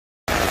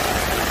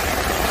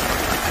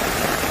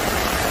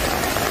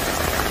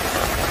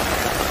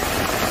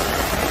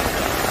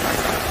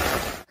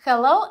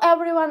Hello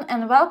everyone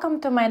and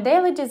welcome to my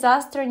daily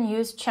disaster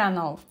news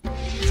channel.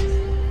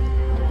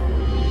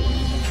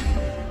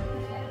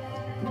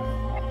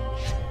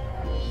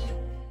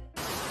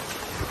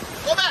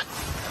 Go back!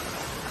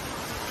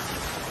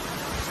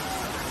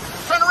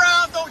 Turn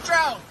around, don't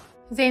drown!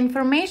 The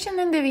information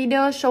in the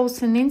video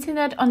shows an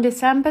incident on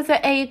December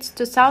 8,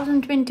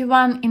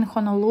 2021 in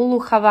Honolulu,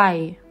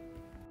 Hawaii.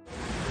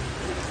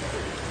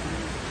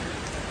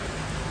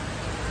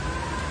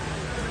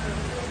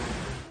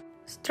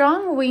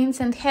 Strong winds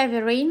and heavy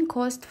rain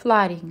caused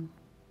flooding.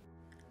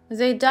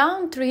 They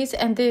downed trees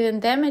and even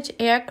damaged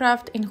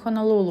aircraft in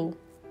Honolulu.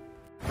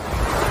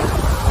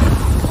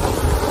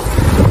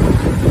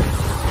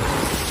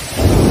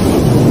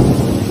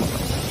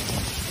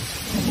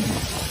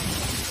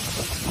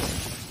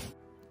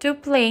 Two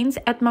planes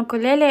at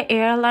Mokulele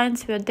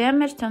Airlines were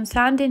damaged on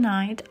Sunday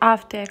night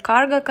after a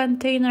cargo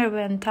container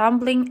went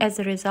tumbling as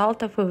a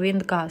result of a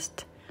wind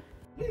gust.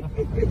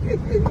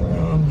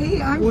 Hey,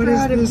 I'm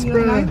proud of you,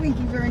 and I think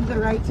you've earned the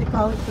right to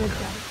call it good.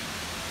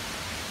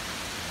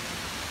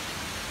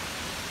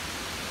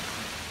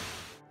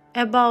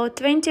 About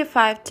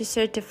 25 to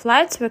 30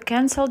 flights were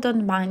cancelled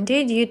on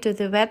Monday due to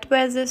the wet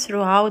weather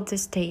throughout the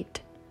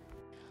state.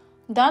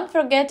 Don't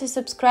forget to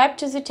subscribe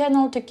to the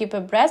channel to keep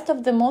abreast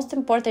of the most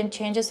important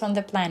changes on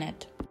the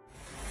planet.